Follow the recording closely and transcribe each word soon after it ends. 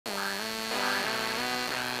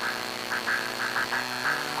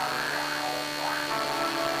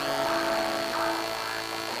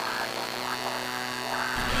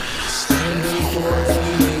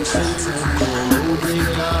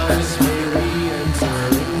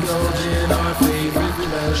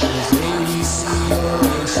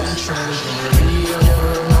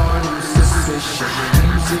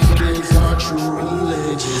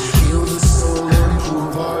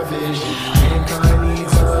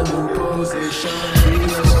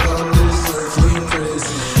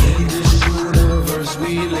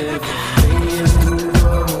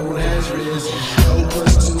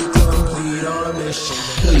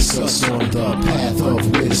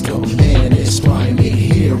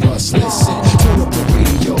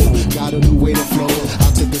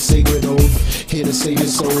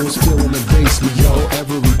souls feeling embrace me, yo.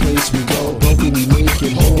 Every place we go, broken we make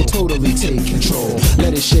it whole. Totally take control,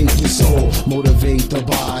 let it shake your soul. Motivate the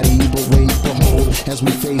body, but wait, behold. As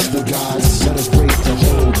we face the gods, let us break the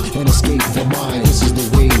hold and escape the mind. This is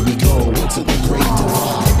the way we go into the great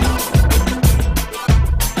divide.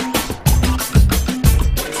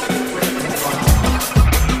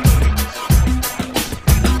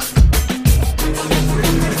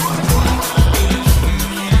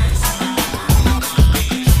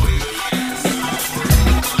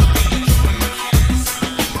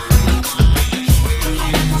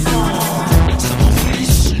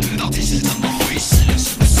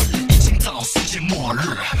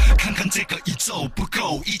不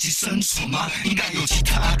够一起生存吗？应该有其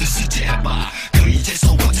他的世界吧？可以接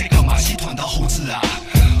受我这个马戏团的猴子啊？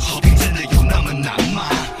和平真的有那么难吗？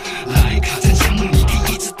来卡层项目，你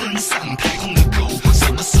第一次登上太空的狗，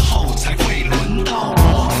什么时候才会轮到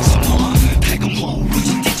我？什么？太空货物入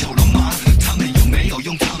侵地球了吗？他们有没有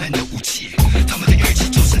用他们的武器？他们的乐器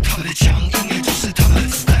就是他们的枪，音乐就是他们的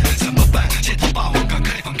子弹，怎么办？街头霸王赶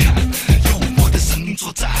开放看，用我的声音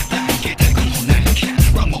做炸弹，给太空好难看，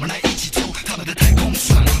让我们来一起走他们的太空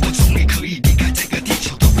船。我终于可以离开这个地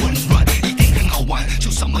球的混乱，一定很好玩，就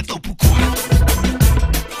什么都不管。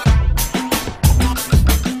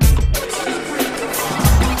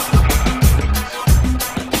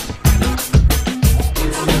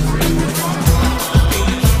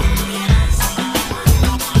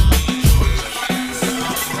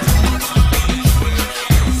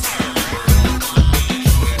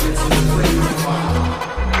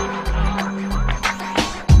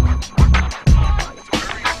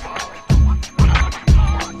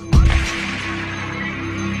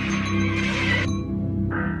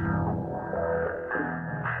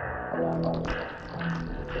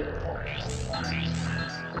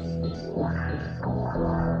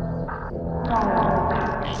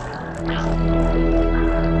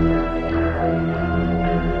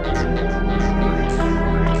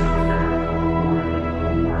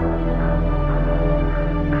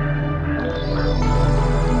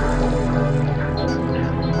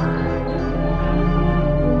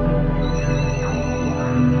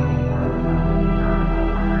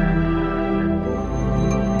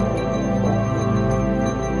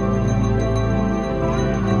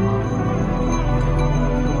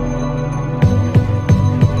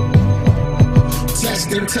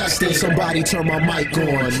Testing, somebody turn my mic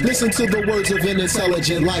on. Listen to the words of an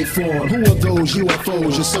intelligent life form. Who are those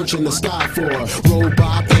UFOs you're searching the sky for?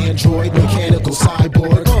 Robot, android, mechanical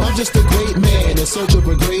cyborg. I'm just a great man in search of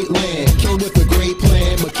a great land. Came with a great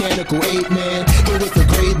plan, mechanical ape man. Here with a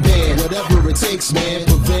great band, whatever it takes, man.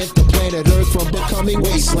 Prevent the planet Earth from becoming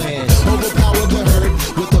wasteland. Overpower the hurt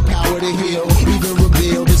with the power to heal. Even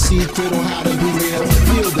reveal the secret on how to be real.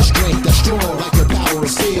 Feel the strength that's strong like the power of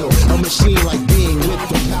steel. A machine like being with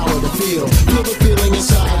the power to feel. Feel the feeling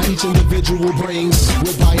inside each individual brings.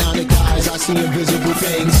 With bionic eyes I see invisible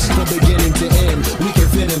things. From beginning to end we can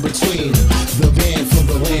fit in between. The band from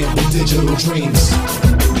the land with digital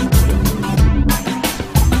dreams.